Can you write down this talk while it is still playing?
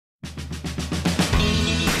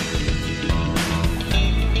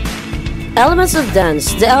Elements of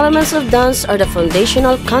dance. The elements of dance are the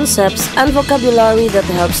foundational concepts and vocabulary that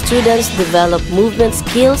help students develop movement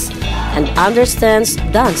skills and understands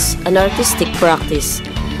dance, an artistic practice.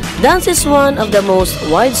 Dance is one of the most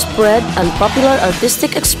widespread and popular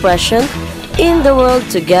artistic expression in the world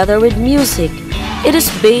together with music. It is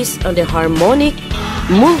based on the harmonic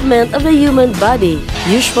movement of the human body,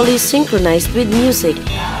 usually synchronized with music,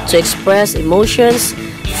 to express emotions,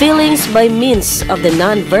 feelings by means of the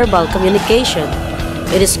non-verbal communication.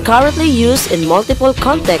 It is currently used in multiple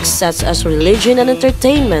contexts such as religion and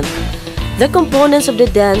entertainment. The components of the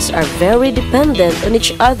dance are very dependent on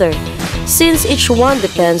each other, since each one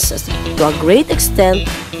depends to a great extent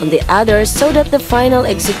on the other so that the final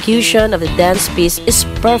execution of the dance piece is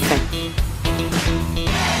perfect.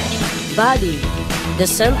 Body. The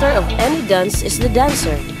center of any dance is the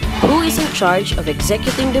dancer, who is in charge of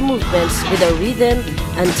executing the movements with a rhythm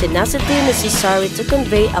and tenacity necessary to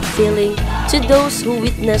convey a feeling to those who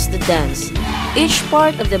witness the dance. Each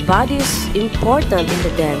part of the body is important in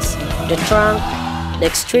the dance. The trunk, the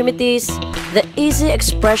extremities, the easy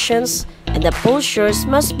expressions, and the postures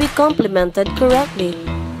must be complemented correctly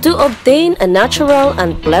to obtain a natural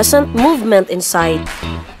and pleasant movement inside.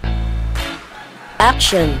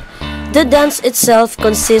 Action. The dance itself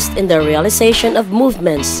consists in the realization of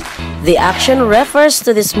movements. The action refers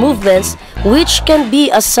to these movements, which can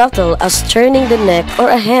be as subtle as turning the neck or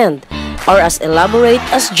a hand, or as elaborate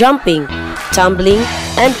as jumping, tumbling,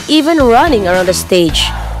 and even running around the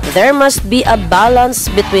stage. There must be a balance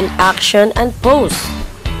between action and pose.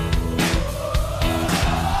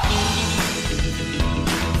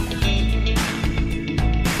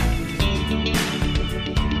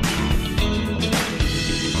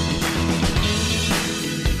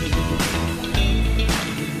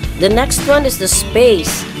 The next one is the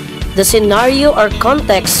space. The scenario or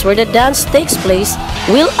context where the dance takes place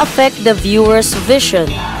will affect the viewer's vision.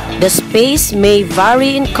 The space may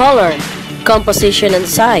vary in color, composition, and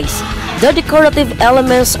size. The decorative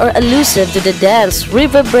elements or allusive to the dance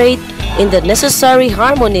reverberate in the necessary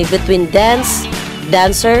harmony between dance,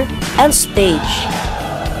 dancer, and stage.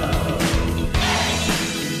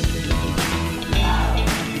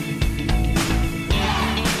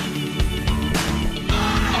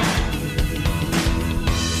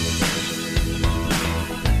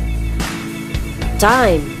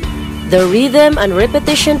 Time. The rhythm and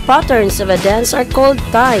repetition patterns of a dance are called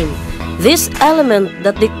time. This element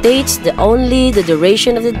that dictates only the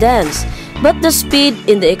duration of the dance, but the speed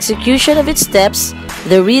in the execution of its steps.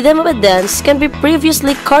 The rhythm of a dance can be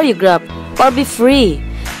previously choreographed or be free,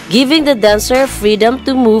 giving the dancer freedom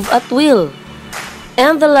to move at will.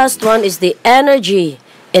 And the last one is the energy.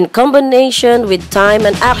 In combination with time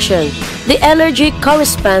and action, the energy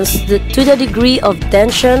corresponds to the degree of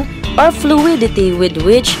tension or fluidity with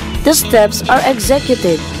which the steps are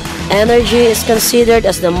executed. Energy is considered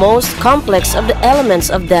as the most complex of the elements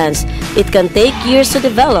of dance. It can take years to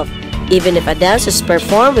develop. Even if a dance is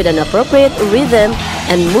performed with an appropriate rhythm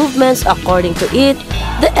and movements according to it,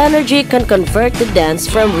 the energy can convert the dance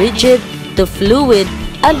from rigid to fluid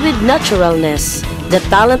and with naturalness. The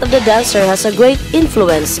talent of the dancer has a great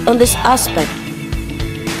influence on this aspect.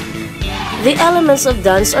 The elements of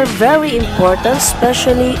dance are very important,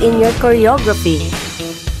 especially in your choreography.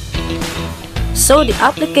 So the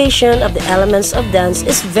application of the elements of dance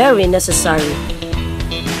is very necessary.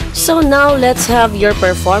 So now let's have your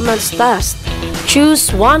performance task.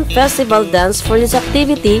 Choose one festival dance for this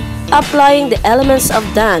activity, applying the elements of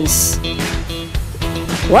dance.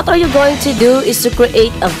 What are you going to do is to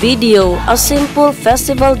create a video, a simple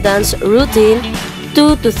festival dance routine,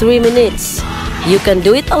 2 to 3 minutes. You can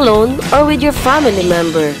do it alone or with your family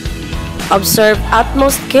member. Observe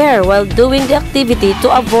utmost care while doing the activity to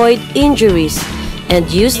avoid injuries, and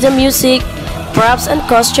use the music, props, and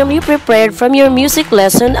costume you prepared from your music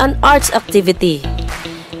lesson and arts activity.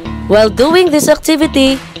 While doing this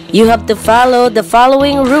activity, you have to follow the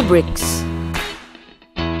following rubrics.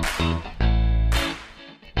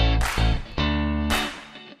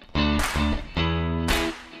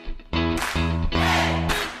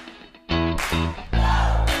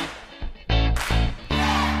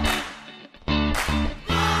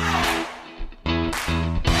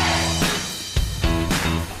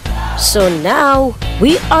 So now,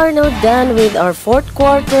 we are now done with our 4th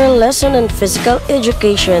quarter lesson on physical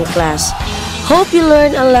education class. Hope you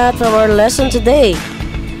learned a lot from our lesson today.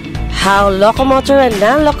 How locomotor and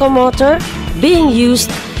non-locomotor being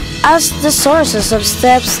used as the sources of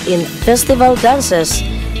steps in festival dances,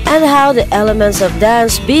 and how the elements of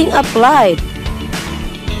dance being applied.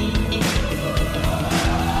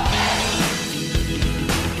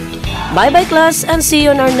 Bye-bye class and see you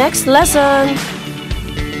on our next lesson!